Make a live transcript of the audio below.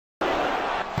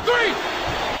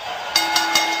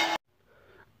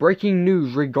Breaking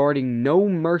news regarding No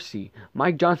Mercy.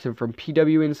 Mike Johnson from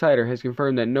PWINSIDER has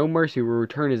confirmed that No Mercy will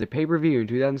return as a pay-per-view in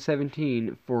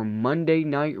 2017 for Monday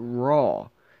Night Raw.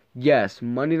 Yes,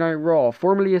 Monday Night Raw,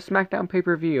 formerly a SmackDown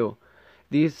pay-per-view.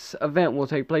 This event will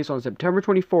take place on September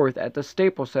 24th at the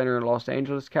Staples Center in Los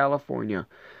Angeles, California.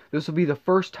 This will be the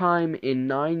first time in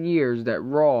 9 years that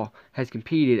Raw has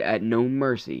competed at No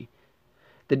Mercy.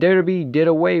 The WWE did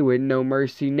away with No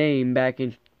Mercy name back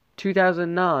in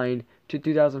 2009 to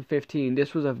 2015.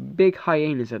 This was a big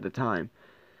hiatus at the time.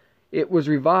 It was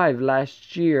revived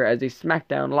last year as a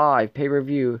SmackDown Live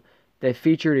pay-per-view that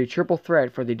featured a triple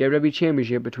threat for the WWE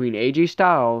Championship between AJ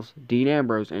Styles, Dean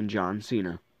Ambrose, and John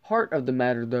Cena. Heart of the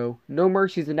matter though, No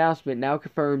Mercy's announcement now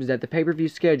confirms that the pay-per-view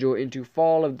schedule into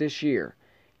fall of this year.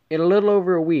 In a little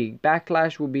over a week,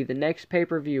 Backlash will be the next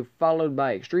pay-per-view, followed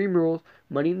by Extreme Rules,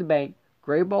 Money in the Bank,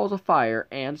 Great Balls of Fire,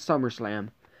 and SummerSlam.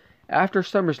 After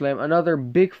SummerSlam, another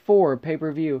Big Four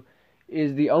pay-per-view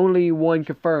is the only one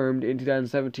confirmed in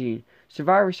 2017.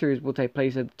 Survivor Series will take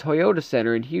place at the Toyota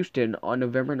Center in Houston on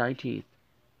November 19th.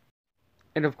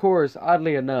 And of course,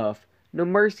 oddly enough, No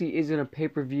Mercy isn't a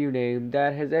pay-per-view name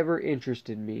that has ever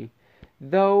interested me,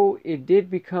 though it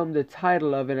did become the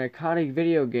title of an iconic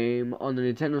video game on the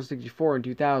Nintendo 64 in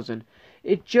 2000.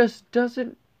 It just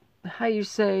doesn't,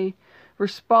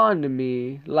 respond to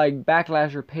me like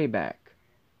Backlash or Payback.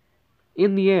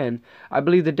 In the end, I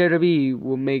believe the WWE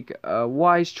will make a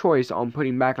wise choice on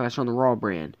putting Backlash on the Raw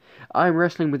brand. I'm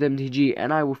Wrestling with MTG,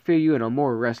 and I will fill you in on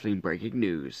more wrestling breaking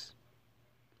news.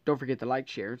 Don't forget to like,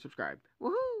 share, and subscribe.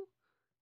 Woohoo!